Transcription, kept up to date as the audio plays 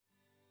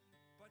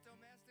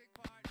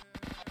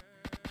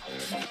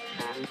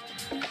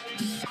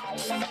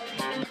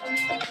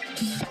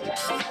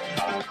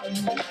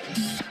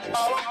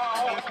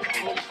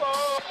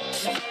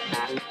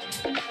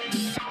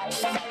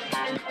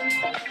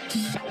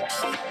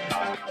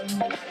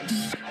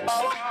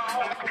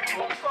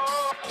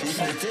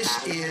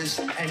This is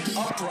an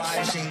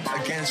uprising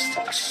against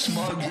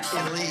smug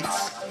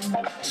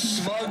elites.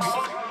 Smug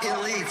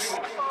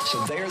elites. So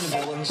they're the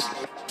villains,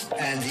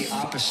 and the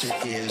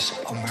opposite is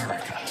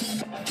America.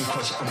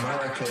 Because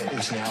America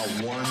is now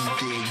one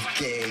big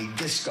gay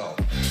disco.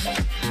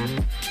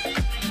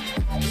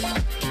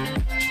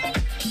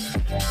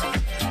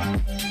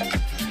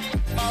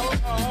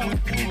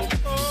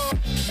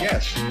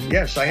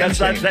 Yes, I am.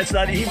 That's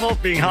not evil.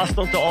 Being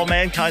hostile to all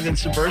mankind and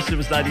subversive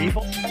is not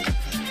evil.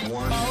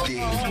 One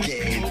big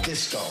gay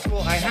disco.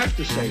 Well, I have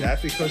to say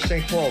that because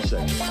St. Paul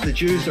said the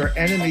Jews are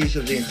enemies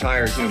of the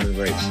entire human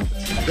race.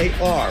 They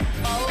are.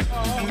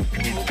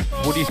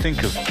 What do you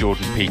think of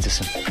Jordan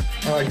Peterson?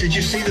 Did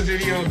you see the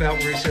video about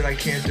where he said, I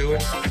can't do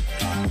it?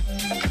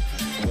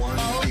 One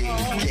big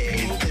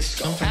gay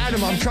disco.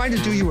 Adam, I'm trying to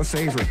do you a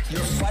favor.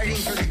 You're fighting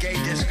for the gay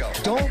disco.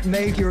 Don't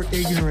make your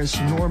ignorance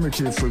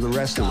normative for the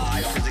rest of Die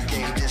us. for the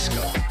gay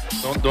disco.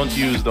 Don't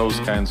use those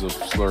kinds of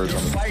slurs.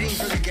 You're fighting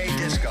for the gay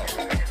disco.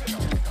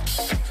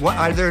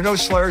 What? There are no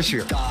slurs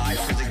here. Die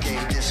for the gay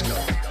disco.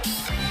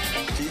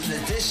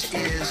 This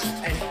is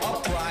an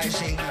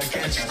uprising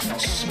against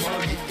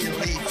smug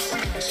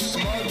elites.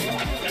 Smug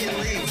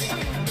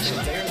elites. So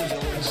they're the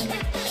villains,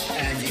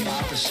 and the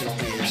opposite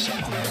is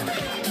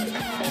America.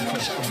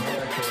 Because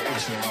America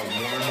is now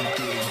one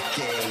big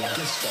gay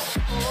disco.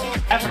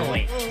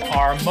 Definitely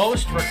our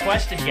most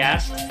requested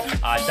guest,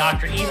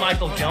 Dr. E.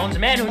 Michael Jones, a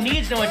man who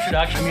needs no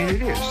introduction. I mean,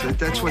 it is.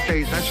 That's what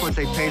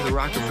they pay the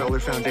Rockefeller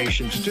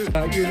Foundation to do.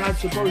 You're not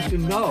supposed to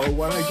know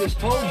what I just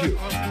told you.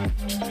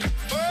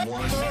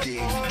 One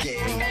big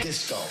gay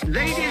disco.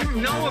 They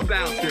didn't know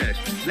about this.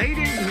 They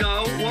didn't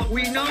know what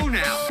we know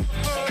now.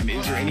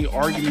 Is there any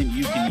argument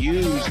you can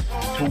use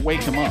to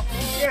wake him up?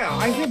 Yeah,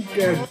 I think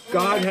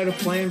God had a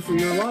plan for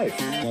your life.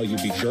 Well,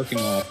 you'd be jerking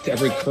off to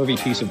every curvy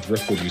piece of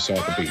driftwood you saw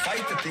at the beach.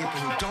 Fight the people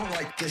who don't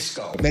like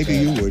disco. Maybe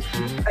you would.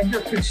 And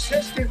you're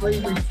consistently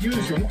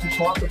refusing to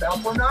talk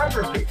about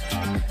pornography.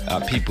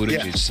 Pete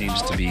Buttigieg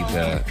seems to be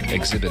the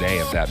exhibit A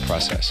of that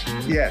process.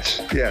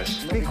 Yes.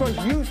 Because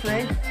you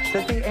think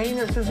that the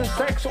anus is a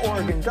sex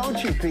organ,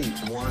 don't you, Pete?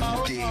 One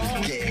big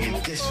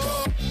gay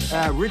disco.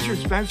 Richard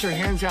Spencer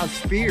hands out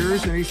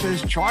spears and he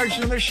says, charge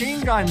the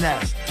machine gun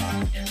nest.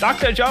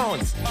 Dr.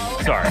 Jones.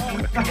 Sorry.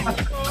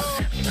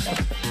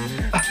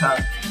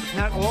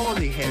 Not all of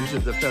the heads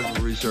of the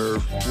Federal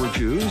Reserve were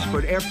Jews,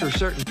 but after a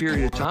certain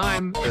period of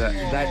time,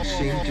 that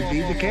seemed to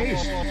be the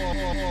case.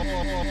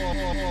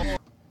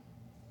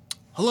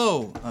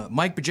 Hello,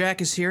 Mike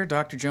Bajakis here,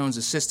 Dr. Jones'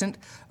 assistant.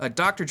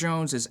 Dr.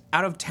 Jones is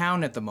out of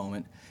town at the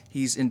moment.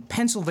 He's in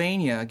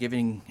Pennsylvania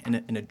giving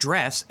an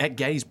address at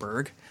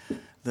Gettysburg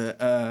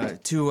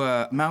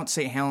to Mount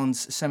St.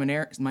 Mary's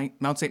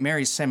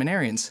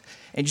seminarians,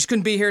 and just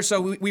couldn't be here,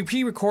 so we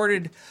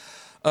pre-recorded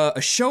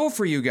a show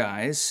for you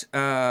guys,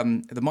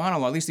 the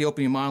monologue, at least the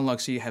opening monologue,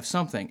 so you have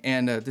something.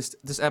 And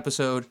this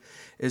episode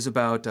is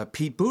about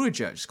Pete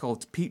Buttigieg. It's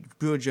called Pete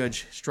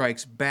Buttigieg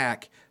Strikes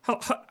Back.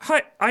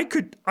 Hi, I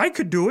could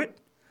do it.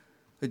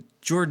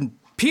 Jordan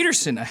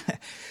Peterson,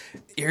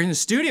 you're in the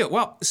studio.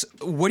 Well,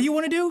 what do you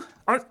want to do?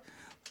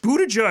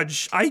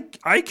 Buttigieg,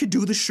 I could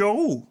do the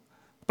show.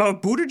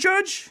 About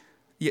Buttigieg?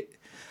 Yeah.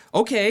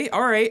 Okay,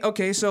 all right,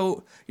 okay,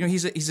 so,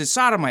 he's a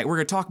sodomite. We're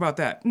going to talk about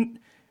that.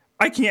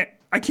 I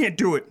can't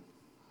do it.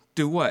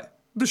 Do what?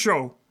 The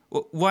show.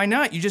 Well, why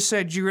not? You just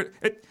said you were...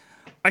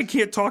 I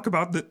can't talk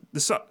about the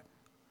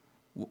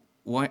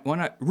Why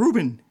not?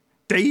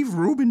 Dave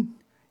Rubin.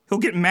 He'll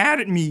get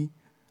mad at me.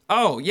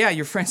 Oh, yeah,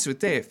 you're friends with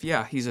Dave.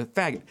 Yeah, he's a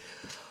faggot.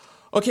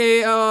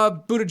 Okay,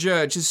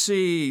 Buttigieg, let's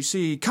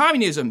see,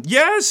 communism.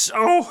 Yes,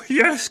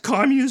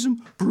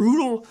 communism.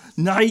 Brutal,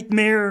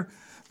 nightmare,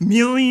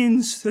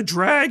 millions, the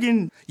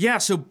dragon. Yeah,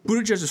 so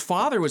Buttigieg's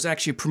father was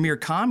actually a premier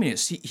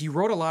communist. He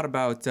wrote a lot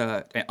about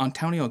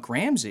Antonio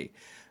Gramsci,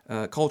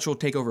 cultural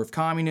takeover of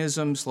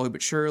communism, slowly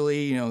but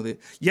surely,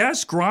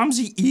 Yes,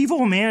 Gramsci,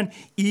 evil, man.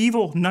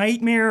 Evil,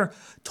 nightmare,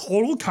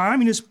 total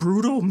communist,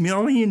 brutal,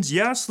 millions.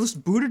 Yes, this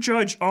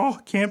Buttigieg,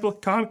 can't believe,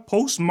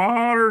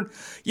 postmodern.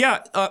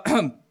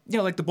 Yeah,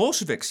 like the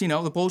Bolsheviks,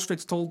 the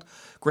Bolsheviks told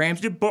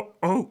Gramsci,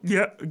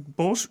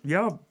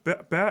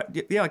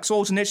 like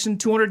Solzhenitsyn,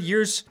 200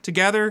 years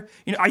together.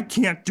 I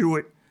can't do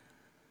it.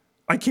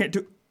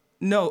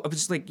 No,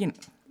 it's like,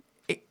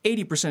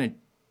 80% of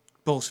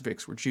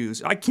Bolsheviks were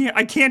Jews. I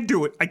can't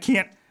do it. I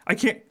can't.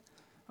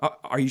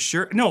 Are you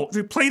sure? No,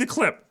 play the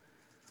clip.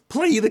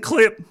 Play the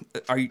clip.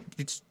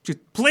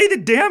 Just play the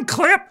damn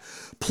clip.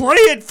 Play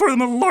it for the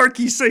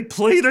malarkey's sake.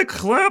 Play the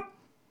clip.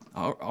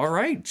 All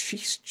right.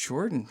 Jeez,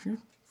 Jordan.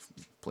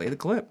 Play the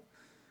clip.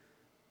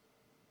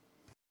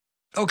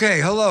 Okay,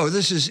 hello.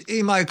 This is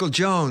E. Michael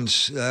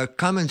Jones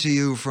coming to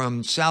you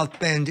from South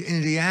Bend,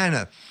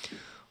 Indiana,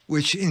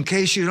 which, in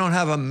case you don't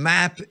have a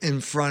map in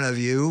front of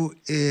you,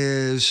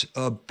 is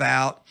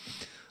about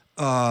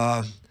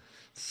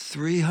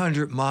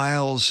 300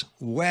 miles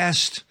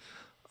west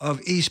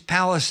of East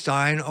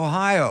Palestine,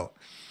 Ohio,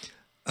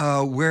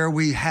 where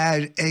we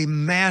had a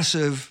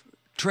massive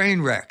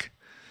train wreck.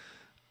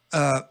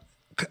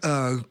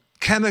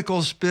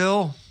 Chemical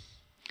spill.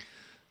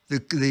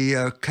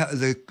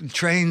 The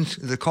trains,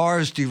 the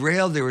cars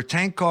derailed. They were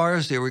tank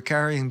cars. They were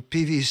carrying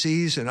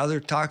PVCs and other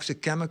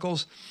toxic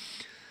chemicals.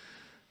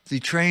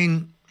 The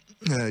train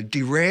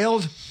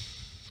derailed.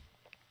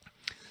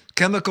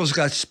 Chemicals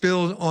got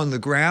spilled on the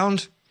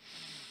ground.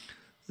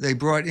 They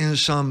brought in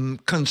some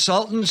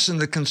consultants, and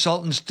the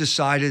consultants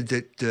decided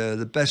that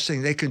the best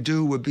thing they could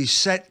do would be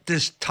set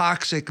this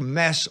toxic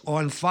mess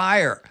on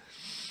fire.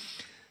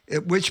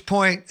 At which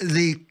point,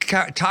 the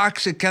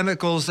toxic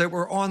chemicals that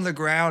were on the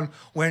ground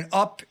went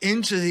up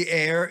into the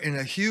air in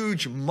a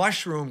huge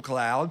mushroom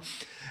cloud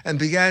and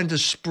began to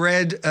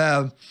spread,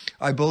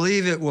 I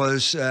believe it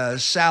was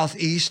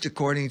southeast,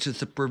 according to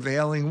the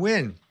prevailing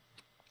wind,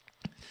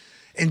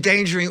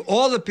 endangering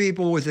all the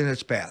people within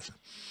its path.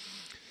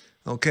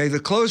 Okay, the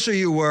closer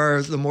you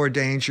were, the more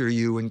danger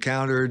you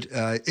encountered.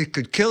 It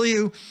could kill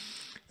you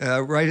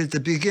right at the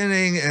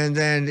beginning, and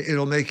then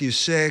it'll make you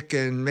sick,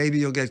 and maybe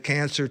you'll get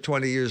cancer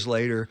 20 years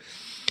later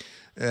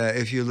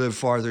if you live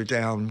farther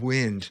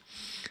downwind.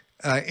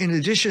 In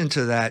addition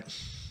to that,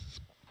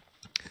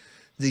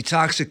 the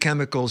toxic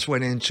chemicals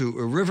went into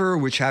a river,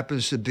 which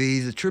happens to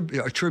be a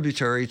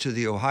tributary to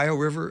the Ohio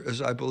River,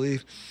 as I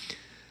believe.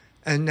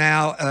 And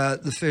now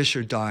the fish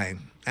are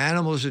dying.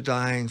 Animals are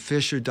dying,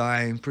 fish are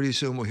dying. Pretty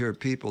soon we'll hear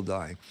people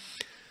dying.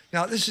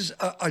 Now, this is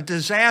a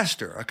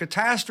disaster, a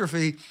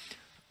catastrophe,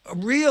 a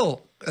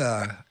real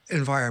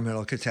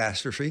environmental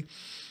catastrophe,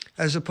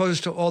 as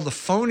opposed to all the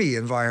phony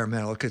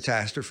environmental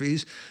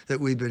catastrophes that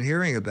we've been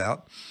hearing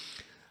about,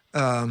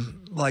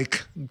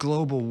 like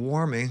global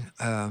warming.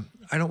 I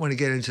don't want to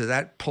get into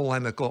that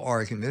polemical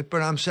argument,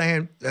 but I'm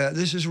saying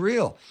this is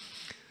real.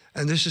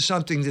 And this is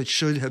something that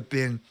should have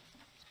been,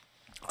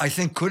 I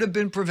think, could have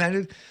been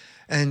prevented,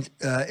 and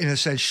in a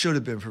sense should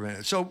have been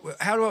prevented. So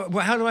how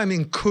do I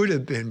mean could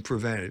have been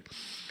prevented?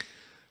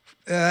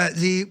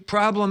 The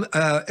problem,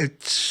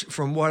 it's,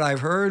 from what I've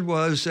heard,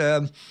 was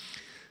that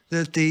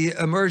the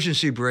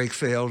emergency brake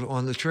failed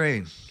on the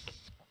train.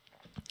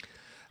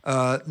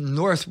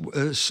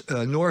 Norfolk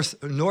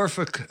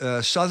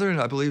Southern,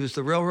 I believe is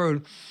the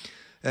railroad,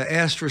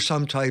 asked for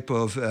some type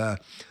of a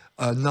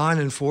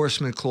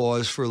non-enforcement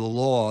clause for the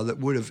law that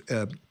would have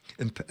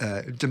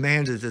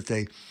demanded that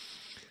they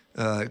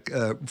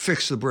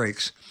fix the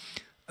brakes.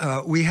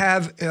 We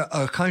have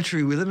a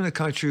country, we live in a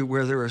country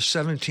where there are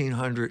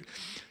 1,700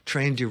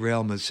 train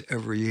derailments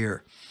every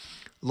year,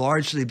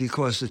 largely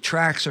because the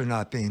tracks are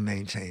not being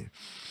maintained.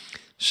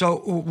 So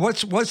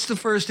what's the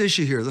first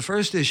issue here? The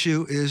first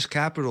issue is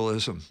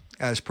capitalism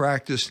as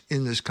practiced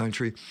in this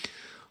country,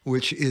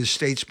 which is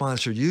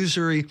state-sponsored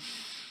usury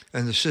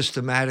and the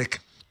systematic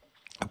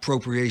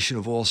appropriation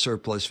of all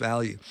surplus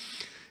value.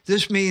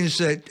 This means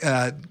that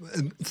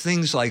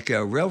things like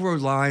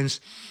railroad lines,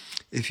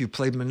 if you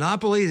play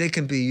Monopoly, they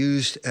can be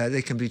used,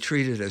 they can be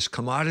treated as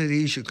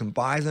commodities. You can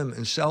buy them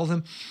and sell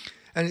them.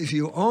 And if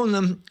you own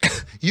them,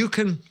 you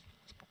can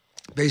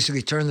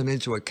basically turn them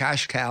into a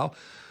cash cow,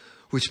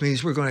 which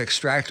means we're going to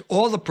extract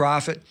all the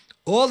profit,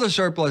 all the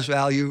surplus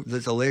value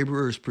that the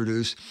laborers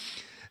produce,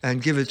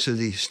 and give it to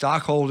the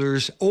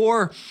stockholders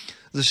or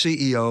the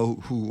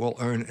CEO, who will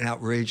earn an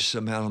outrageous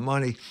amount of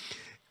money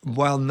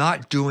while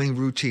not doing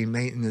routine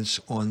maintenance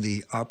on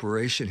the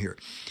operation here.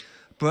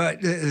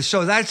 But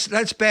so that's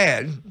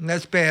bad.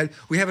 That's bad.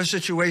 We have a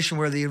situation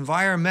where the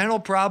environmental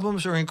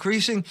problems are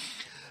increasing,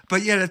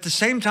 but yet at the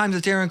same time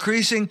that they're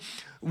increasing,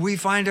 we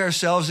find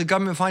ourselves, the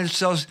government finds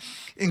itself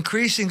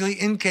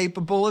increasingly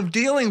incapable of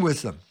dealing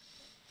with them.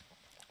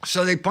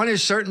 So they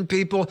punish certain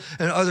people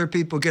and other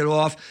people get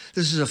off.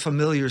 This is a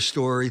familiar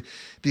story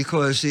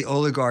because the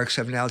oligarchs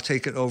have now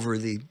taken over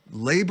the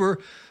labor,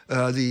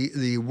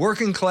 the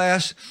working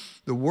class,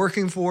 the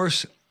working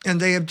force, and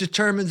they have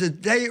determined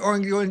that they are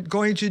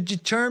going to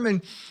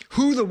determine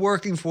who the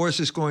working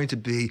force is going to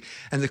be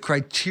and the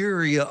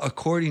criteria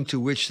according to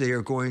which they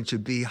are going to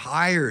be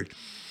hired.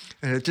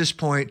 And at this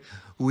point,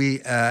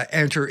 we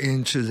enter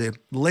into the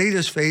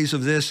latest phase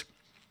of this,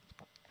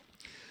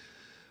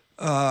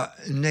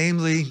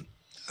 namely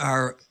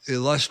our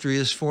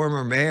illustrious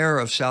former mayor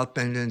of South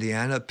Bend,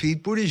 Indiana,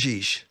 Pete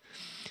Buttigieg,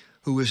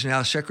 who is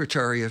now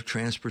Secretary of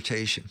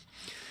Transportation.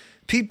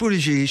 Pete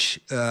Buttigieg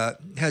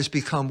has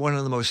become one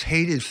of the most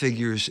hated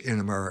figures in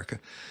America.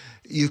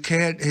 You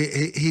can't,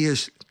 he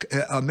is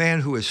a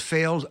man who has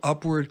failed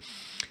upward.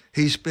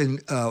 He's been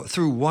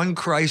through one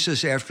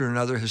crisis after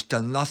another, has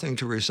done nothing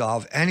to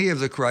resolve any of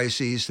the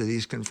crises that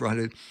he's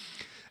confronted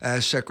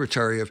as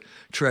Secretary of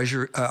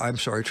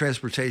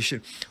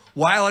Transportation,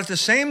 while at the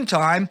same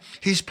time,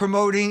 he's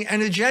promoting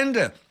an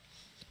agenda,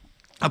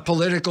 a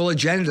political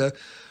agenda,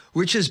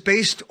 which is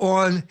based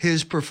on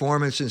his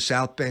performance in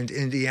South Bend,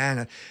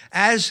 Indiana.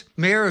 As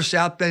mayor of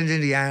South Bend,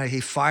 Indiana, he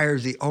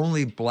fired the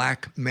only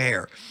black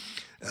mayor.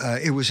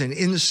 It was an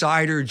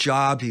insider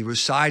job. He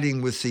was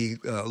siding with the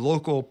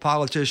local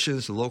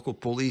politicians, the local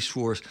police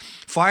force,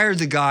 fired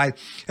the guy,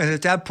 and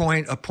at that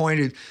point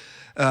appointed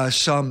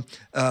some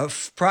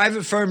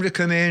private firm to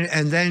come in,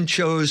 and then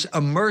chose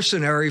a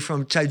mercenary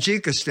from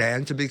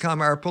Tajikistan to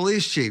become our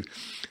police chief.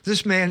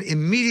 This man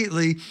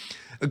immediately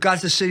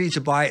got the city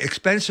to buy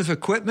expensive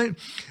equipment,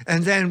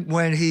 and then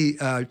when he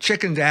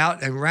chickened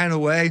out and ran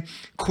away,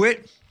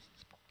 quit,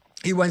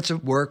 he went to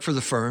work for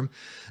the firm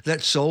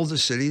that sold the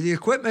city the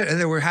equipment, and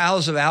there were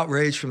howls of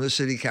outrage from the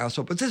city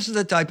council. But this is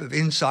the type of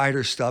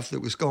insider stuff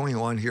that was going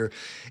on here,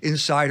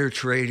 insider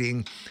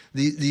trading,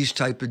 these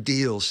type of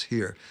deals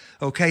here.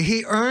 Okay,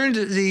 he earned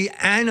the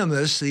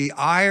animus, the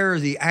ire,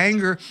 the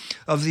anger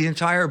of the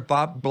entire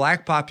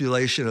black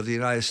population of the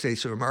United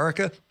States of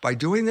America by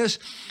doing this,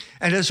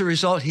 and as a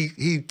result,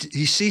 he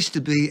ceased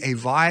to be a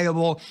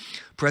viable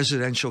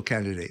presidential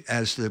candidate,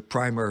 as the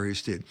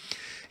primaries did.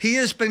 He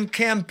has been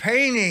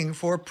campaigning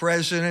for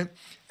president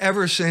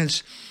ever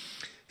since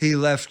he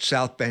left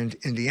South Bend,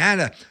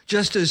 Indiana,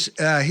 just as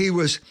he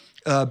was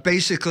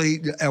basically,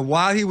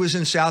 while he was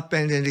in South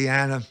Bend,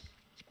 Indiana,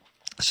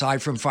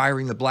 aside from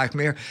firing the black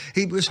mayor,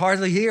 he was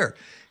hardly here.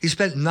 He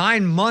spent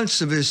 9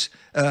 months of his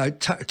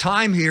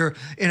time here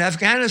in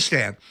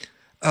Afghanistan.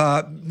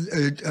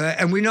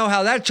 And we know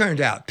how that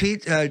turned out.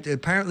 Pete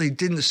apparently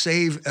didn't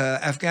save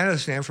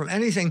Afghanistan from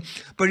anything,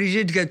 but he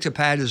did get to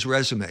pad his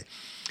resume.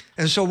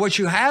 And so what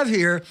you have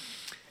here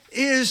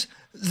is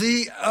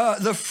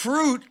the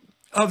fruit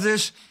of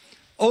this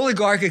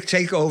oligarchic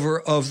takeover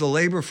of the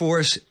labor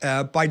force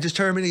by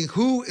determining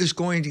who is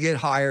going to get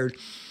hired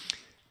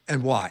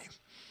and why.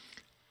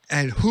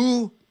 And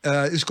who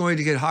is going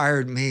to get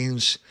hired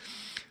means,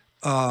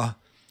 or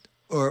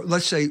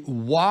let's say,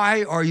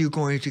 why are you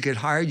going to get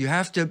hired? You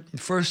have to,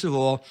 first of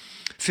all,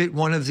 fit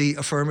one of the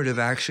affirmative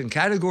action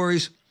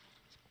categories.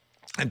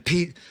 And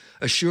Pete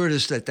assured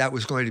us that that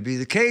was going to be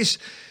the case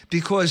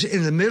because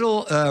in the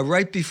middle,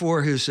 right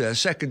before his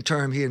second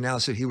term, he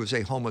announced that he was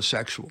a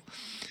homosexual.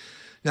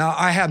 Now,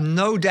 I have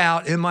no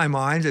doubt in my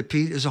mind that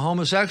Pete is a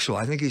homosexual.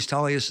 I think he's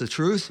telling us the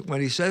truth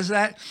when he says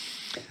that.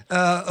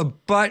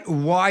 But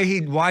why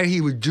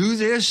he would do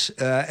this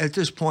at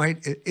this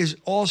point is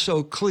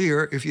also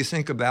clear if you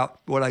think about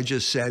what I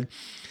just said.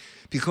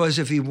 Because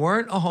if he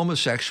weren't a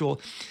homosexual,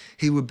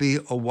 he would be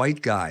a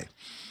white guy.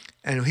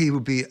 And he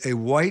would be a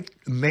white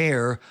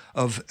mayor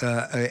of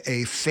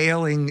a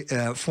failing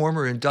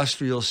former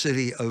industrial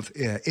city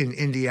in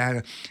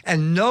Indiana,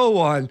 and no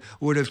one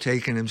would have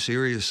taken him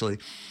seriously.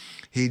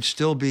 He'd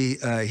still be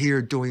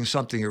here doing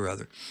something or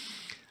other.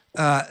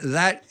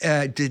 That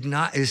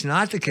is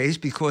not the case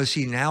because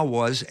he now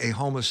was a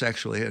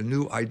homosexual, he had a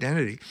new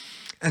identity.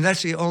 And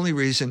that's the only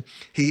reason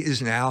he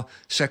is now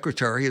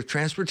Secretary of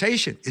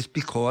Transportation. It's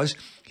because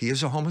he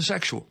is a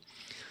homosexual.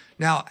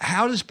 Now,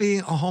 how does being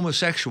a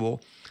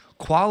homosexual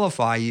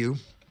qualify you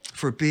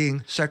for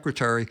being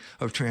Secretary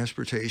of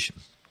Transportation?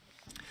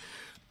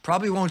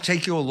 Probably won't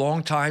take you a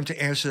long time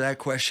to answer that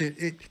question.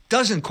 It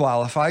doesn't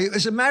qualify you.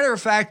 As a matter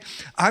of fact,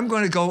 I'm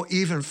going to go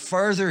even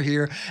further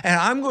here, and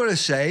I'm going to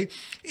say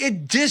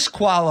it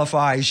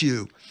disqualifies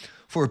you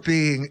for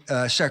being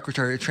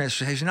Secretary of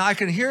Transportation. Now, I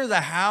can hear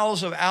the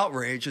howls of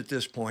outrage at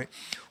this point.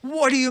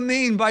 What do you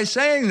mean by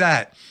saying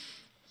that?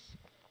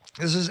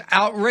 This is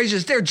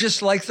outrageous. They're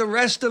just like the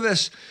rest of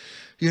us.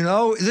 You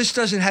know, this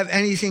doesn't have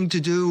anything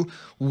to do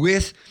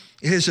with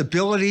his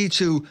ability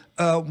to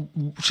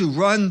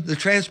run the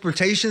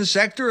transportation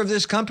sector of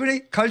this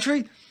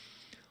country.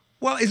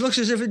 Well, it looks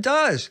as if it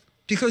does,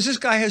 because this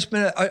guy has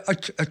been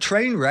a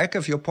train wreck,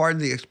 if you'll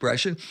pardon the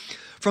expression,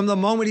 from the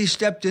moment he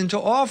stepped into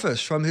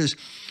office, from his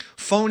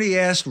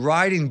phony-ass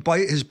riding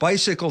his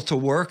bicycle to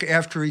work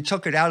after he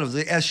took it out of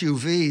the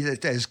SUV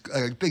that is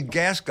a big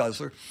gas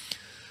guzzler,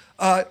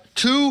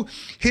 to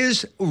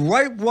his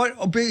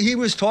what he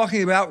was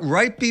talking about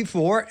right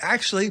before,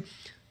 actually,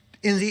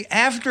 in the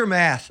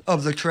aftermath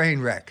of the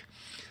train wreck.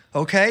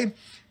 Okay?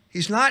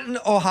 He's not in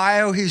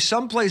Ohio, he's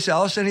someplace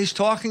else, and he's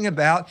talking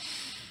about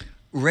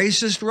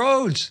racist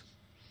roads.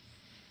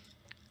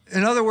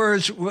 In other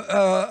words,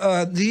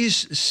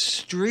 these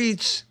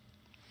streets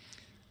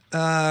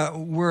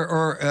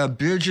or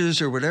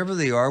bridges or whatever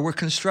they are were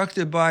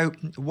constructed by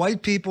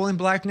white people in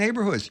black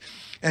neighborhoods.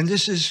 And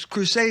this is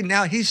crusade.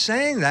 Now, he's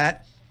saying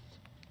that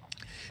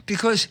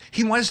because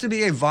he wants to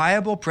be a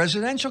viable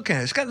presidential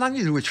candidate. It's got nothing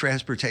to do with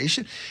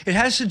transportation. It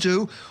has to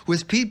do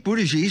with Pete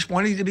Buttigieg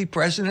wanting to be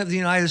president of the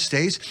United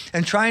States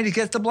and trying to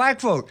get the black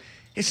vote.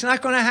 It's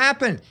not going to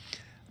happen.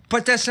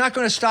 But that's not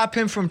going to stop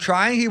him from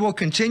trying. He will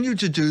continue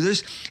to do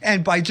this.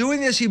 And by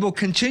doing this, he will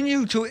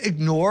continue to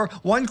ignore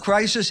one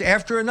crisis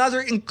after another,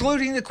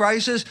 including the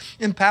crisis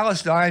in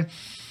Palestine,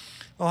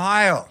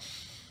 Ohio.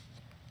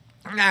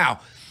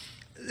 Now,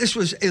 this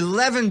was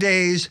 11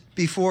 days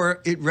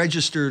before it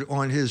registered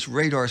on his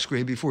radar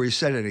screen, before he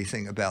said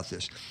anything about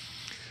this.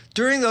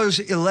 During those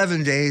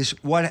 11 days,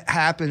 what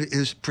happened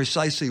is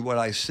precisely what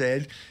I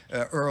said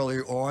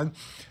earlier on.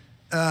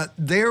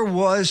 There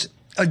was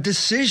a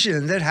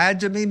decision that had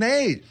to be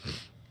made.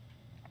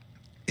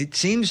 it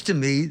seems to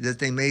me that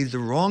they made the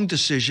wrong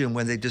decision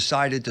when they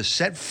decided to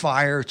set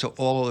fire to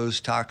all of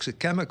those toxic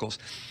chemicals.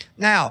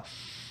 Now,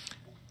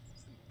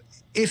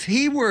 if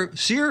he were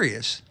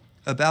serious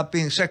about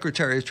being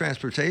Secretary of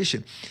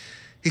Transportation,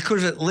 he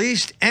could have at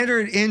least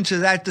entered into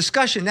that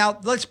discussion. Now,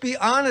 let's be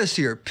honest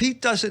here.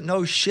 Pete doesn't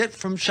know shit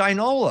from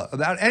Shinola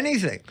about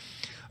anything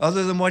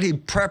other than what he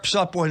preps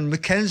up on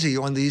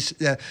McKenzie on these,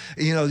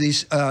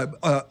 these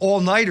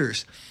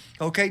all-nighters.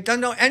 Okay? Doesn't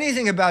know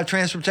anything about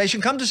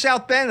transportation. Come to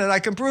South Bend and I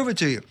can prove it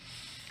to you.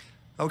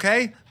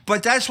 Okay?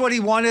 But that's what he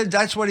wanted.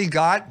 That's what he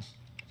got.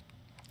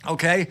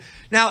 Okay?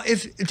 Now,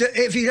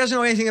 if he doesn't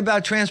know anything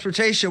about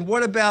transportation,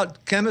 what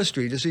about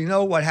chemistry? Does he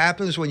know what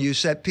happens when you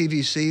set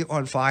PVC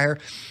on fire?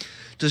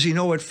 Does he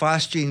know what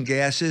phosgene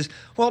gas is?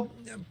 Well,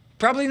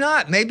 probably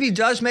not. Maybe he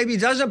does, maybe he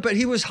doesn't, but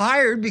he was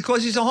hired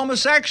because he's a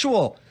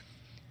homosexual.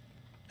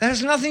 That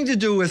has nothing to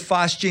do with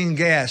phosgene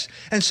gas.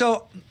 And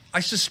so I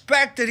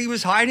suspect that he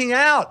was hiding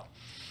out.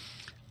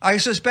 I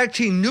suspect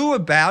he knew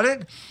about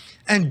it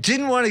and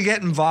didn't want to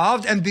get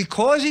involved. And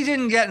because he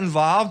didn't get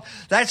involved,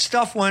 that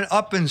stuff went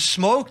up in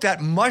smoke. That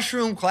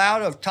mushroom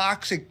cloud of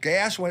toxic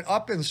gas went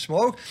up in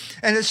smoke,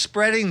 and it's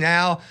spreading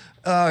now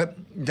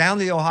down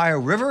the Ohio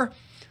River.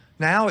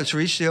 Now it's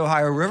reached the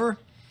Ohio River,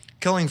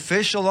 killing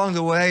fish along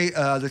the way.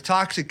 The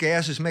toxic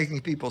gas is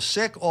making people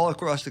sick all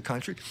across the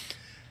country.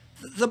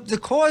 The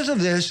cause of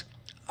this,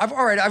 I've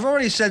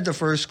already said the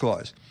first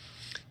cause.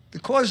 The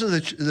cause of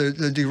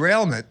the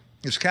derailment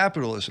is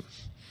capitalism.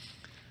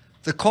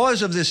 The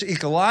cause of this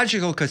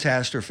ecological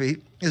catastrophe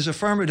is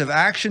affirmative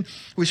action,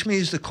 which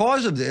means the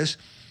cause of this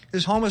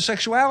is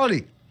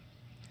homosexuality,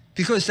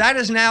 because that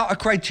is now a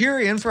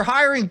criterion for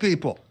hiring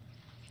people.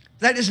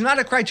 That is not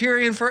a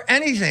criterion for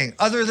anything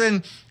other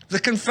than the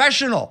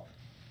confessional.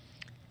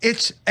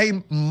 It's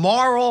a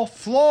moral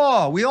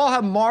flaw. We all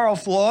have moral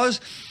flaws,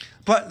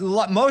 but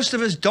most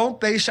of us don't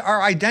base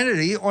our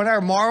identity on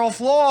our moral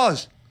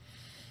flaws,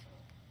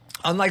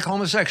 unlike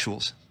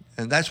homosexuals,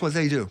 and that's what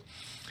they do.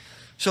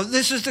 So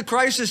this is the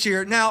crisis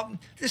here. Now,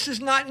 this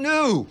is not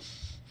new.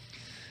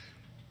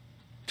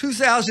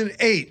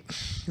 2008,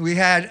 we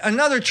had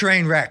another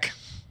train wreck.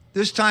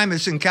 This time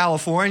it's in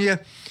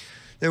California.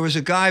 There was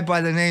a guy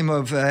by the name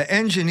of,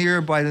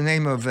 engineer by the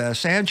name of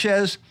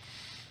Sanchez.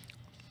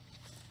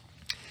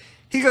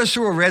 He goes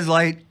through a red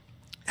light,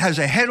 has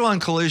a head-on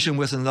collision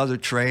with another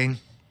train,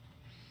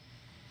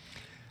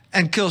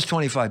 and kills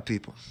 25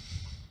 people.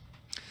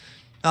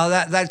 Now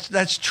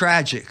that's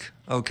tragic,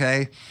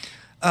 okay?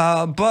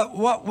 But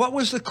what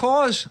was the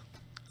cause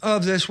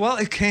of this? Well,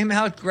 it came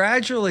out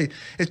gradually.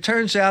 It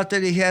turns out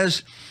that he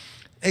has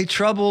a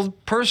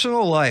troubled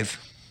personal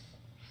life.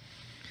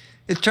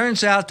 It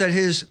turns out that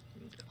his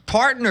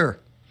partner,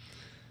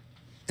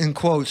 in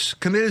quotes,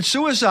 committed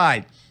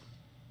suicide.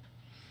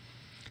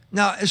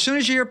 Now, as soon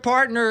as you're a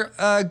partner,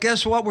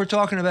 guess what we're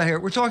talking about here?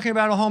 We're talking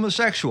about a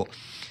homosexual.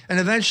 And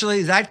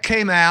eventually that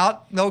came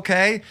out,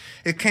 okay?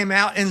 It came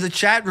out in the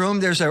chat room.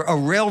 There's a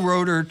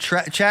railroader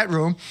chat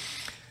room.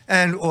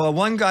 And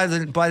one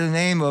guy by the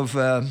name of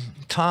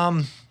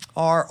Tom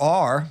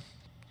R.R.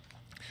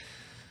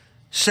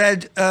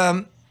 said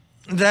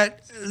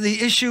that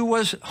the issue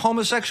was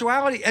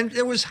homosexuality, and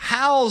there was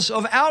howls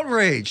of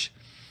outrage.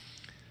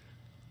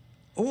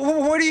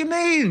 What do you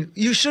mean?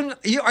 You shouldn't?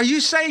 Are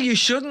you saying you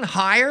shouldn't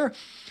hire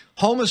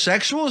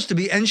homosexuals to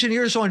be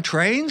engineers on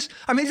trains?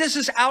 I mean, this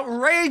is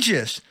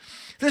outrageous.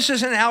 This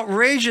is an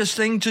outrageous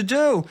thing to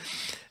do.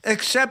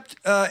 Except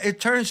it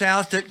turns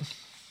out that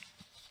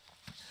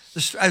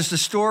as the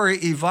story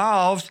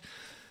evolved,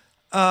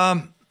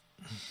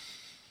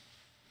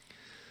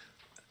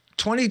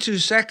 22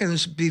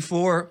 seconds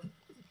before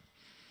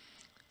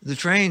the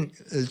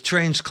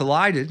trains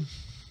collided,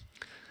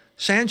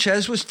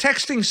 Sanchez was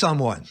texting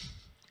someone.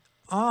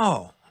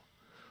 Oh,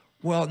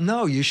 well,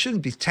 no, you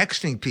shouldn't be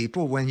texting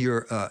people when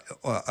you're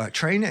a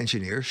train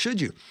engineer,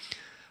 should you?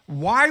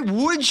 Why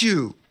would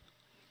you?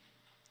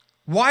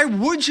 Why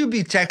would you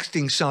be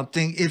texting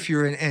something if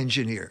you're an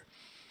engineer?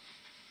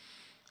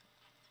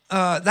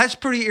 That's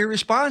pretty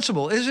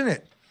irresponsible, isn't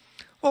it?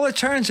 Well, it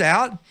turns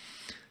out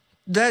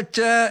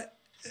that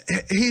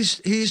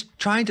he's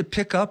trying to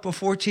pick up a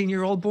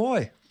 14-year-old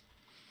boy.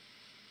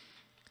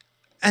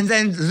 And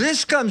then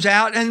this comes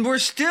out, and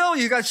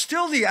you got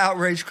the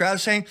outrage crowd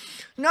saying,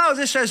 no,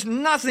 this has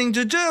nothing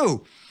to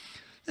do.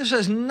 This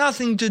has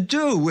nothing to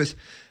do with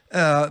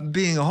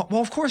being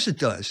well, of course it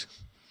does.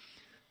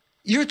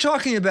 You're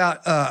talking about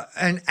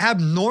an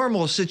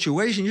abnormal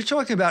situation. You're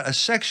talking about a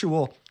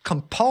sexual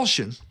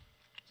compulsion,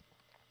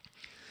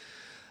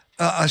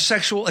 a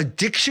sexual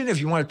addiction, if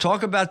you want to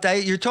talk about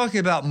that. You're talking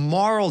about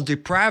moral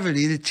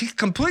depravity that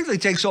completely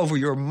takes over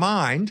your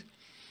mind,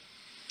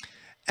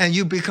 and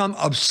you become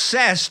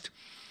obsessed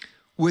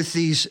with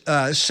these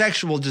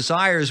sexual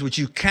desires which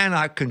you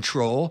cannot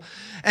control,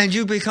 and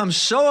you become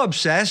so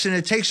obsessed and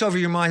it takes over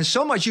your mind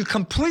so much you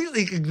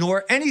completely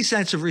ignore any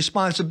sense of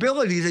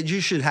responsibility that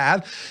you should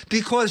have,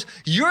 because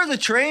you're the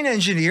train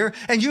engineer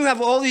and you have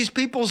all these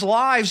people's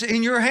lives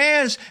in your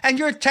hands, and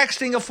you're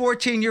texting a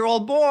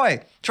 14-year-old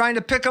boy trying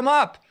to pick him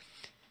up.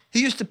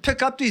 He used to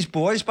pick up these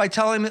boys by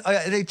telling them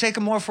they'd take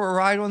them off for a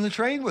ride on the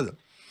train with him.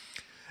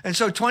 And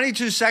so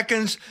 22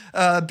 seconds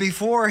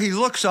before he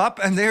looks up,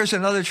 and there's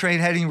another train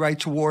heading right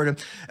toward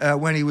him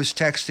when he was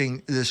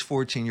texting this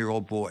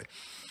 14-year-old boy.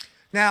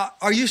 Now,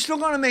 are you still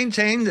going to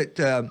maintain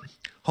that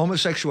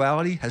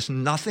homosexuality has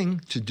nothing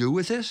to do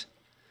with this?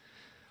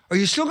 Are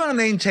you still going to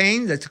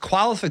maintain that the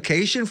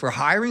qualification for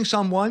hiring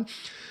someone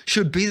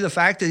should be the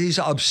fact that he's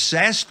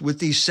obsessed with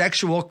these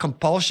sexual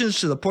compulsions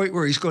to the point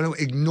where he's going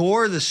to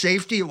ignore the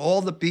safety of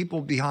all the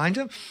people behind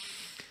him?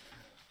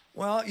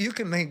 Well, you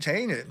can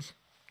maintain it,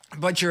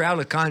 but you're out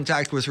of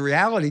contact with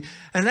reality,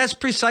 and that's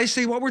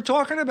precisely what we're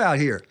talking about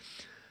here.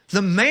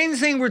 The main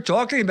thing we're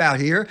talking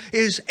about here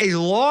is a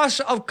loss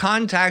of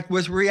contact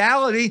with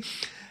reality,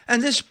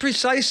 and this is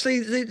precisely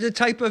the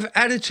type of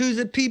attitude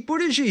that Pete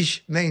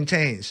Buttigieg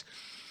maintains.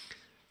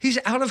 He's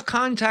out of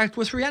contact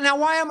with reality. Now,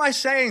 why am I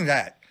saying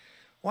that?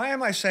 Why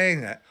am I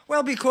saying that?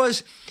 Well,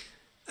 because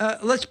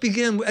let's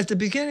begin at the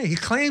beginning. He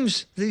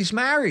claims that he's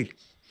married.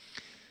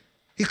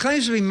 He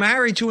claims to be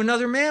married to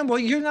another man. Well,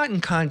 you're not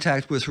in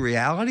contact with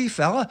reality,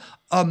 fella.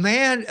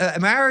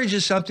 Marriage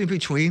is something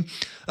between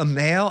a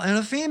male and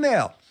a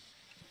female.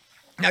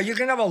 Now, you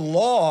can have a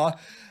law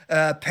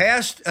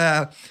passed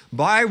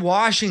by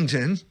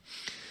Washington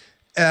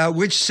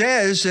which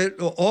says that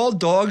all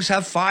dogs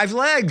have 5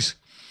 legs.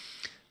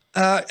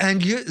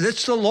 And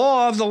that's the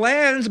law of the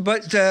land,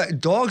 but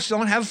dogs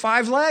don't have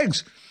 5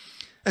 legs.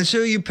 And so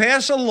you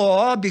pass a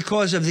law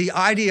because of the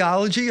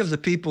ideology of the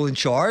people in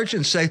charge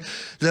and say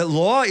that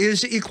law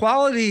is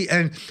equality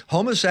and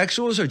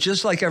homosexuals are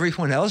just like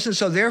everyone else, and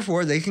so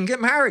therefore they can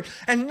get married.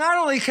 And not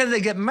only can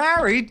they get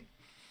married,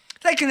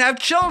 they can have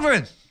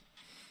children.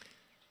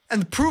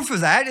 And the proof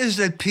of that is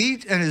that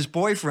Pete and his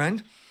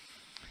boyfriend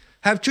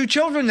have 2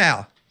 children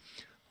now.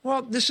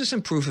 Well, this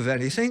isn't proof of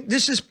anything.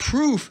 This is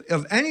proof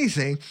of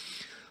anything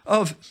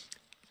of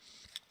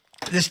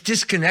this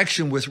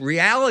disconnection with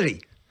reality.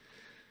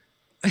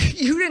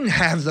 You didn't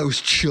have those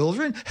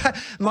children.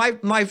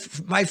 My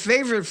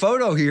favorite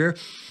photo here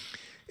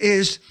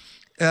is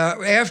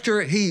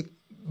after he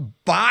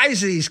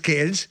buys these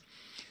kids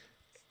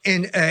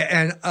in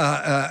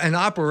an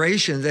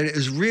operation that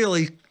is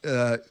really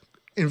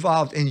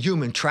involved in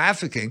human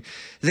trafficking.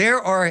 There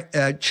are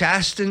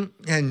Chasten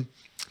and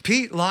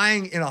Pete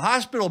lying in a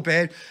hospital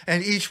bed,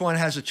 and each one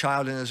has a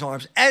child in his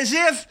arms, as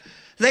if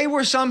they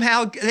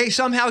somehow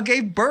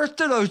gave birth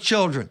to those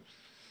children.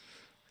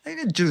 They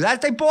didn't do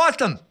that. They bought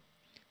them.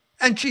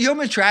 And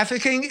human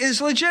trafficking is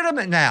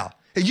legitimate now.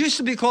 It used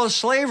to be called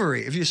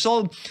slavery. If you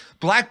sold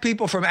black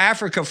people from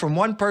Africa from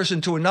one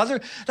person to another,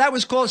 that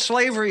was called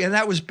slavery, and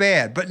that was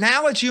bad. But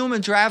now it's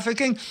human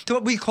trafficking, to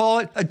what we call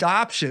it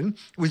adoption,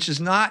 which is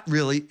not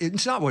really,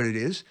 it's not what it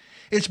is.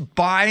 It's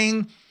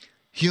buying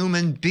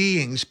human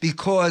beings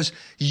because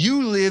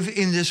you live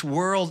in this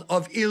world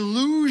of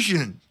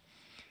illusion.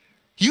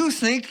 You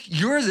think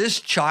you're this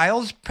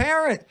child's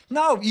parent.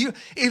 No,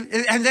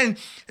 and then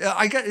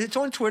it's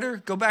on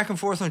Twitter, go back and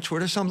forth on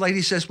Twitter. Some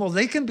lady says, well,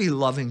 they can be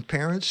loving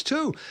parents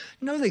too.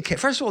 No, they can't.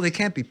 First of all, they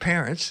can't be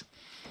parents.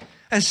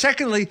 And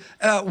secondly,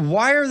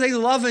 why are they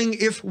loving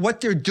if what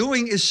they're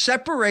doing is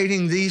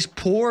separating these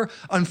poor,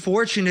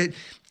 unfortunate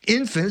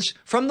infants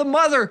from the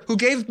mother who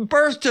gave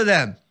birth to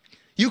them?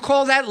 You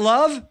call that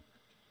love?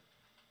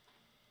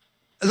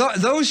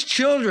 Those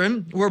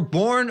children were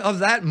born of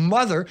that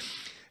mother,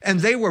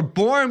 and they were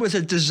born with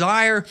a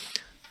desire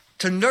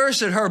to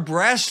nurse at her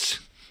breasts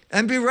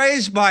and be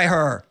raised by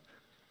her.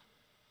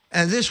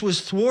 And this was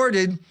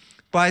thwarted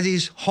by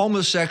these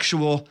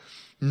homosexual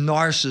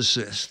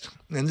narcissists.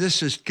 And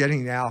this is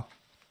getting now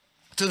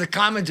to the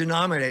common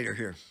denominator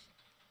here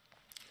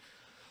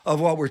of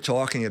what we're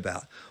talking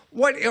about.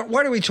 What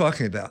are we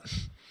talking about?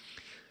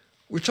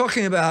 We're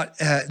talking about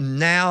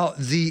now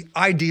the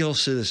ideal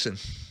citizen.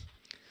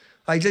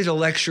 I did a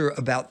lecture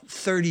about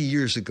 30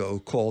 years ago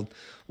called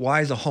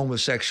Why the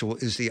Homosexual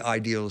is the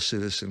Ideal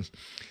Citizen.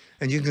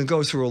 And you can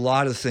go through a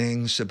lot of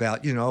things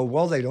about,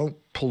 well, they don't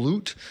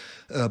pollute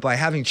by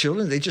having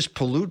children. They just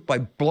pollute by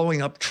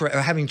blowing up,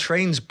 having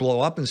trains blow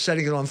up and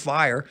setting it on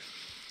fire.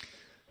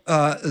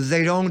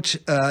 They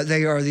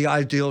are the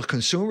ideal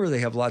consumer. They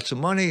have lots of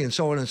money and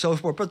so on and so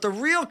forth. But the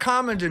real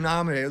common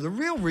denominator, the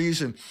real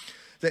reason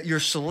that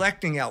you're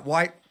selecting out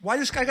why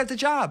this guy got the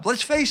job.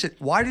 Let's face it.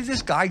 Why did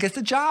this guy get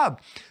the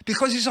job?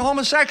 Because he's a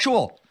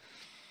homosexual.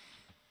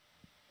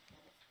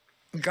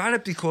 Got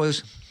it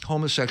because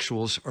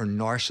homosexuals are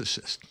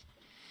narcissists.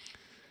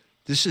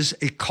 This is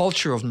a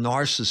culture of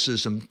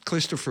narcissism.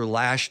 Christopher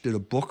Lasch did a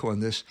book on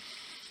this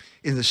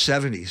in the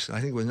 70s. I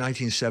think it was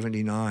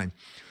 1979.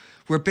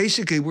 Where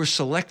basically we're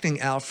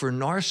selecting out for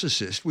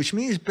narcissists, which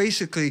means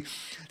basically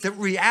that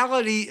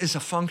reality is a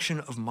function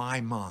of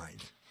my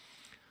mind.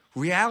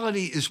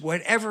 Reality is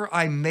whatever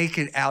I make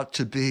it out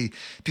to be.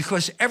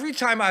 Because every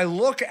time I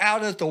look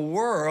out at the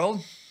world,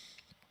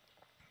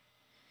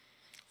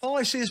 all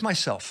I see is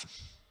myself.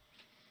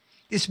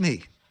 It's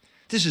me.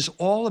 This is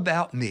all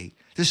about me.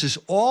 This is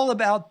all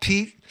about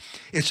Pete.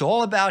 It's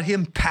all about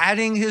him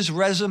padding his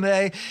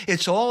resume.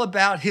 It's all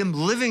about him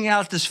living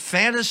out this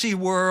fantasy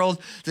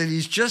world that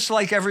he's just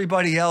like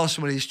everybody else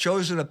when he's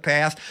chosen a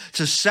path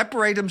to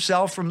separate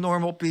himself from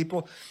normal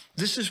people.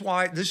 This is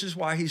why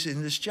he's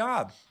in this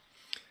job.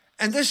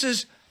 And this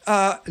is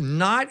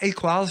not a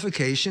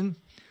qualification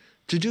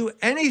to do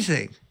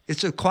anything.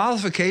 It's a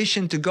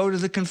qualification to go to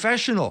the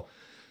confessional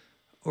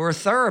or a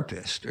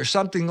therapist or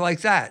something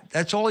like that.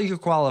 That's all you're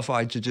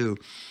qualified to do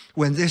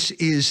when this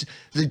is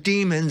the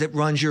demon that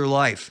runs your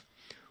life,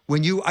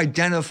 when you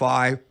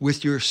identify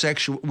with your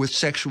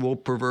sexual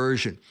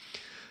perversion.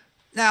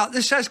 Now,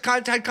 this has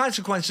had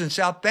consequences in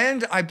South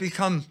Bend. I've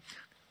become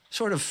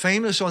sort of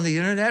famous on the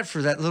internet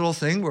for that little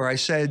thing where I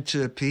said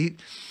to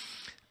Pete,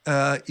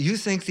 you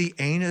think the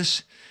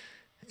anus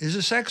is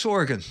a sex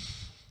organ?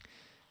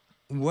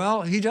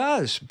 Well, he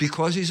does,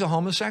 because he's a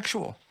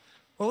homosexual.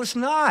 Well, it's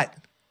not.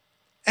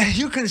 And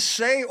you can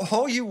say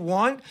all you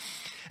want,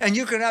 and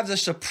you can have the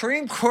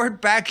Supreme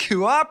Court back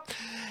you up,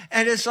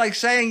 and it's like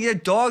saying your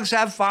dogs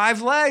have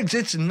 5 legs.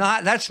 It's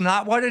not. That's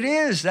not what it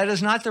is. That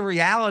is not the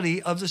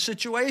reality of the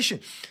situation.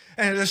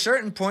 And at a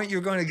certain point,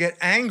 you're going to get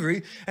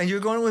angry, and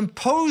you're going to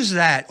impose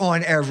that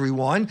on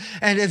everyone.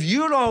 And if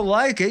you don't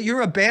like it,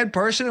 you're a bad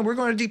person, and we're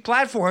going to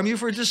deplatform you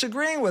for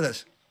disagreeing with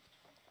us.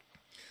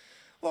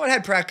 Well, it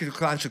had practical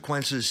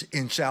consequences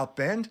in South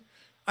Bend.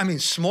 I mean,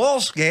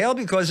 small scale,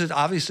 because it's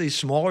obviously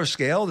smaller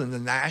scale than the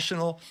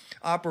national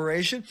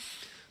operation.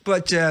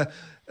 But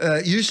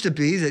it used to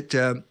be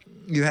that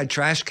you had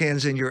trash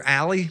cans in your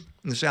alley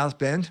in South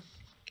Bend.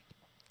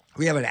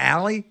 We have an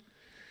alley,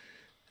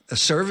 a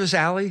service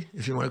alley,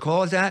 if you want to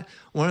call it that.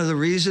 One of the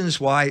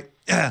reasons why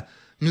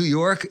New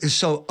York is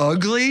so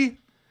ugly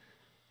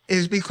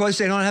is because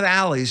they don't have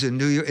alleys in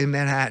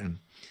Manhattan.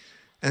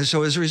 And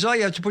so as a result,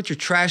 you have to put your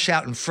trash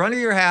out in front of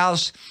your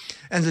house,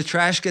 and the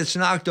trash gets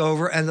knocked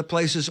over, and the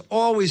place is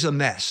always a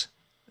mess.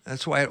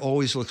 That's why it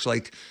always looks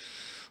like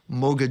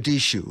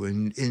Mogadishu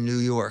in New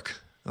York,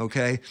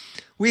 okay?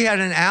 We had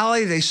an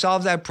alley. They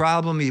solved that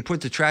problem. You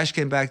put the trash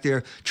can back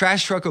there.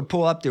 Trash truck would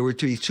pull up. There would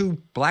be 2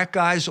 black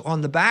guys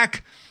on the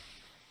back.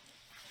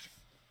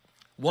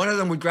 One of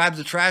them would grab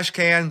the trash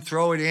can,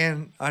 throw it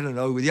in. I don't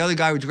know. The other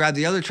guy would grab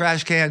the other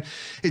trash can.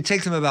 It'd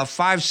take them about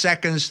 5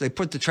 seconds. They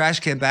put the trash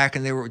can back,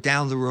 and they were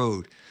down the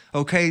road.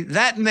 Okay?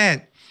 That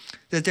meant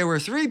that there were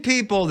 3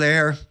 people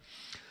there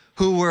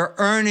who were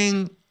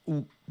earning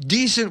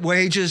decent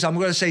wages. I'm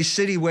going to say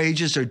city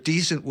wages or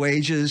decent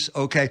wages.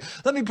 Okay?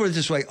 Let me put it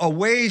this way. A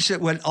wage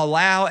that would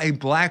allow a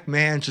black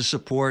man to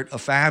support a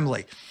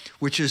family,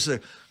 which is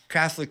the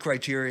Catholic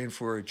criterion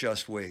for a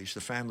just wage, the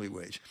family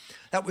wage.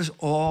 That was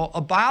all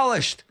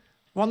abolished.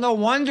 Well, no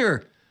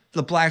wonder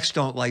the blacks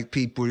don't like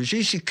Pete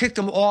Buttigieg. She kicked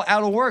them all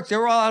out of work.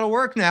 They're all out of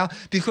work now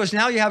because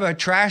now you have a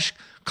trash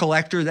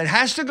collector that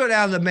has to go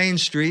down the main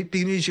street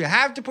because you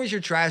have to put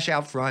your trash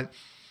out front,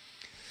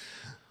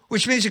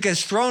 which means it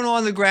gets thrown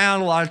on the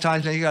ground a lot of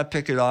times, and you got to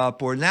pick it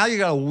up. Or now you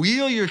got to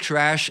wheel your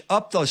trash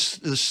up the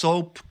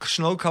slope,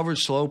 snow-covered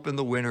slope in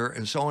the winter,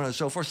 and so on and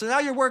so forth. So now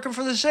you're working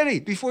for the city.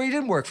 Before you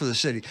didn't work for the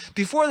city.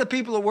 Before, the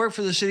people that work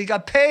for the city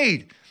got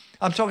paid.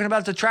 I'm talking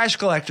about the trash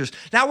collectors.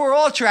 Now we're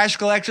all trash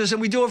collectors, and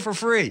we do it for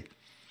free.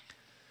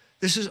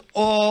 This is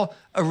all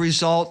a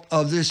result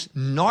of this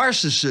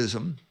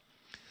narcissism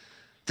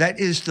that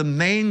is the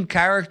main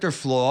character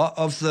flaw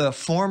of the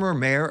former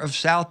mayor of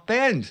South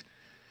Bend.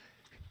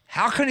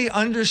 How can he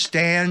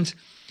understand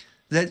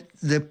that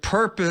the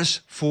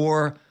purpose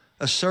for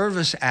a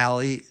service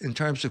alley in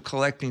terms of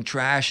collecting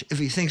trash if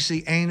he thinks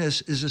the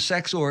anus is a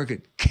sex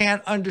organ?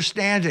 Can't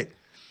understand it.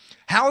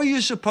 How are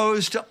you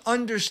supposed to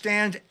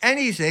understand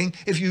anything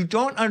if you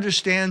don't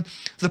understand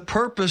the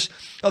purpose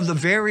of the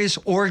various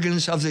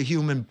organs of the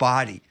human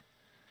body?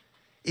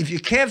 If you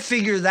can't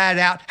figure that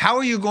out, how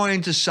are you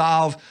going to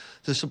solve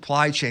the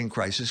supply chain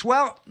crisis?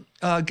 Well,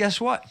 guess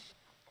what?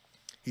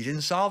 He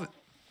didn't solve it.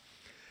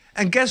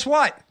 And guess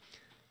what?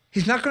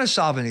 He's not going to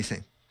solve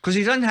anything because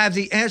he doesn't have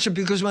the answer,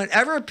 because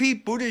whenever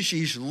Pete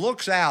Buttigieg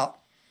looks out,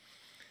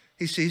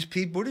 he sees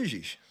Pete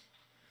Buttigieg.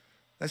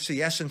 That's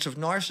the essence of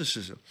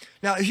narcissism.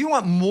 Now, if you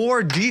want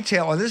more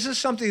detail, and this is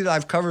something that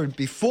I've covered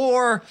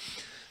before,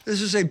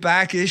 this is a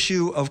back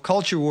issue of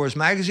Culture Wars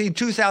magazine.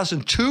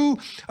 2002,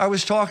 I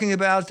was talking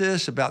about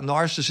this, about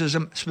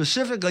narcissism,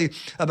 specifically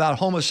about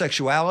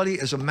homosexuality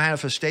as a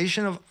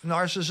manifestation of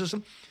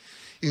narcissism.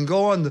 You can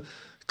go on the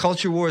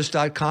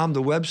culturewars.com,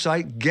 the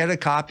website, get a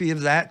copy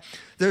of that.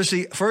 There's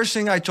the first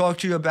thing I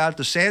talked to you about.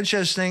 The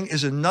Sanchez thing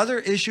is another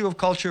issue of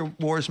Culture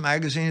Wars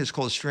magazine. It's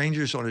called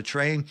Strangers on a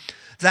Train.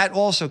 That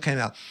also came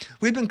out.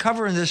 We've been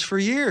covering this for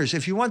years.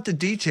 If you want the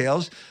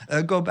details,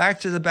 go back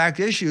to the back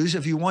issues.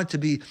 If you want to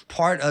be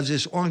part of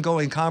this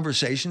ongoing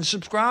conversation,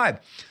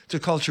 subscribe to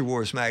Culture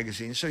Wars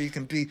magazine so you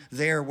can be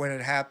there when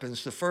it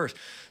happens the first.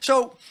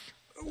 So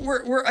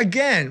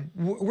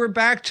we're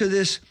back to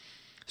this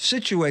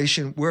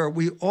situation where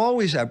we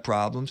always have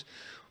problems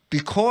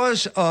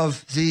because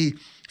of the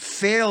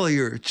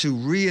failure to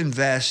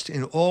reinvest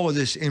in all of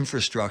this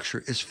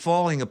infrastructure. Is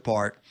falling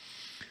apart.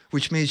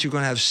 which means you're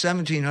going to have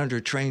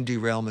 1,700 train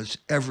derailments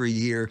every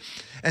year.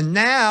 And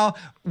now,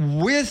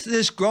 with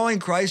this growing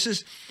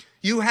crisis,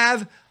 you're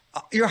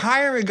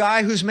hiring a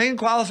guy whose main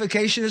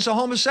qualification is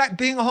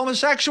being a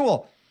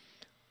homosexual.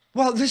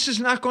 Well, this is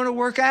not going to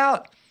work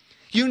out.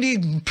 You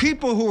need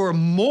people who are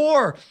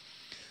more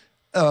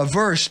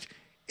versed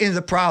in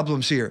the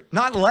problems here,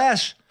 not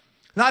less.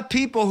 Not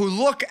people who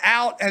look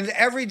out and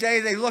every day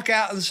they look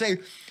out and say,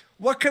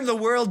 what can the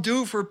world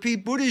do for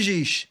Pete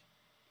Buttigieg?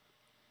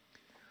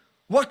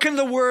 What can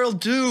the world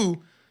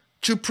do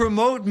to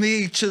promote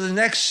me to the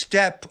next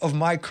step of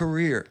my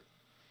career?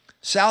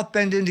 South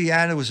Bend,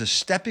 Indiana was a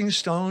stepping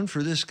stone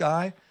for this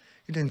guy.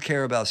 He didn't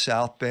care about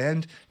South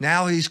Bend.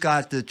 Now he's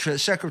got the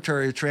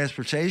Secretary of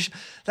Transportation.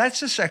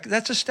 That's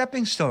a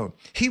stepping stone.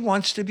 He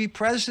wants to be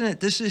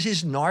president. This is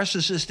his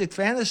narcissistic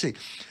fantasy.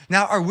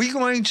 Now, are we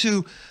going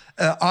to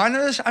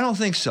honor this? I don't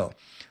think so.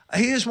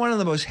 He is one of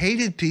the most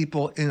hated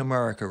people in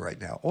America right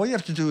now. All you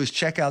have to do is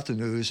check out the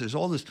news. There's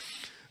all this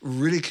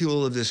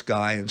ridicule of this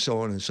guy and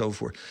so on and so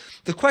forth.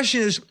 The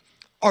question is,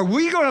 are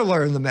we going to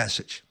learn the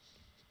message?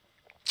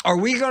 Are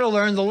we going to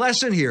learn the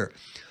lesson here?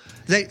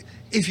 That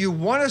if you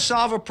want to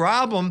solve a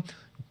problem,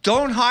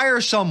 don't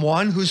hire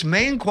someone whose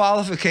main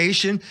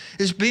qualification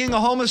is being a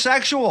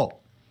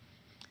homosexual.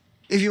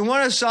 If you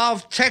want to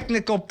solve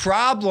technical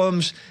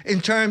problems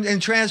in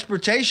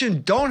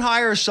transportation, don't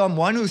hire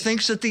someone who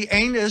thinks that the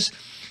anus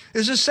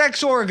is a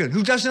sex organ,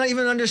 who doesn't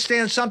even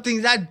understand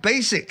something that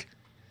basic.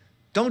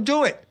 Don't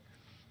do it,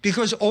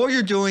 because all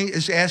you're doing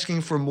is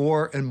asking for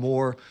more and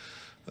more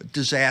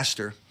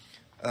disaster.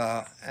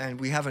 And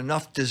we have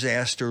enough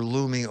disaster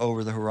looming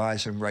over the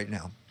horizon right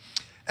now.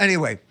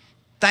 Anyway,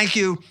 thank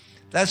you.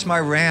 That's my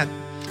rant.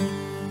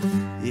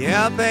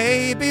 Yeah,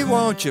 baby,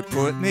 won't you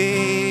put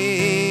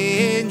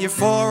me in your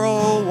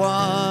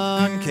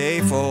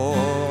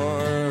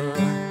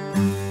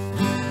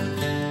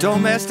 401k4?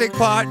 Domestic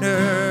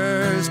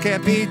partners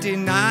can't be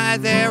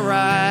denied their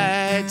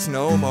rights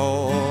no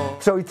more.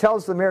 So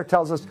the mayor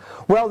tells us,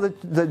 well,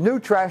 the new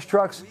trash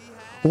trucks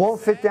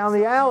won't fit down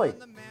the alley.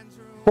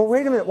 Well,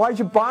 wait a minute, why'd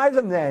you buy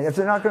them then if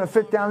they're not going to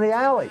fit down the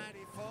alley?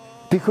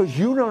 Because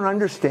you don't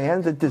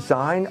understand the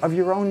design of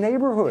your own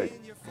neighborhood.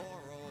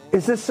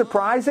 Is this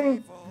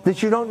surprising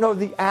that you don't know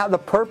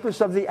the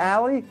purpose of the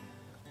alley?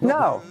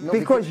 No,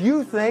 because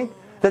you think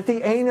that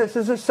the anus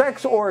is a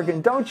sex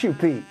organ, don't you,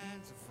 Pete?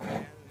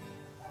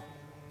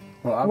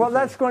 Well,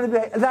 that's going to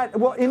be, that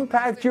will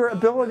impact your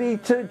ability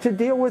to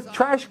deal with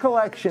trash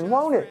collection,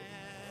 won't it?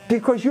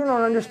 Because you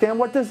don't understand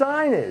what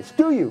design is,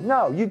 do you?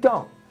 No, you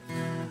don't.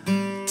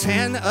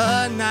 10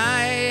 a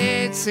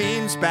night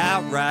seems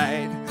about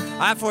right.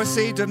 I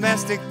foresee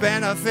domestic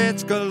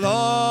benefits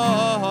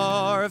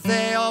galore if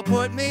they all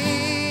put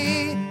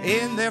me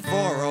in their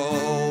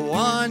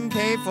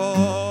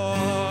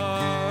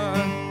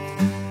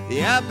 401k4.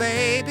 Yeah,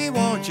 baby,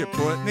 won't you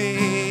put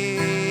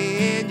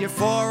me in your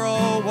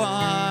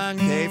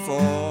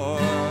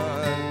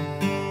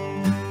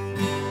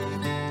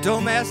 401k4?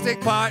 Domestic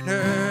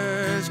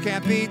partners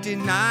can't be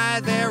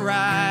denied their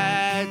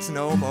rights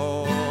no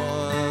more.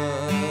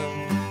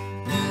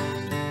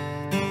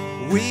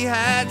 We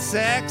had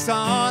sex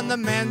on the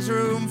men's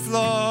room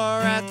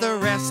floor at the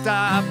rest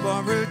stop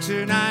on Route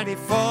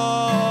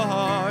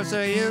 294,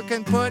 so you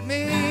can put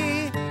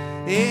me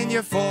in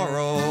your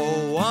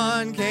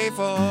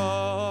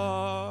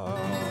 401k4.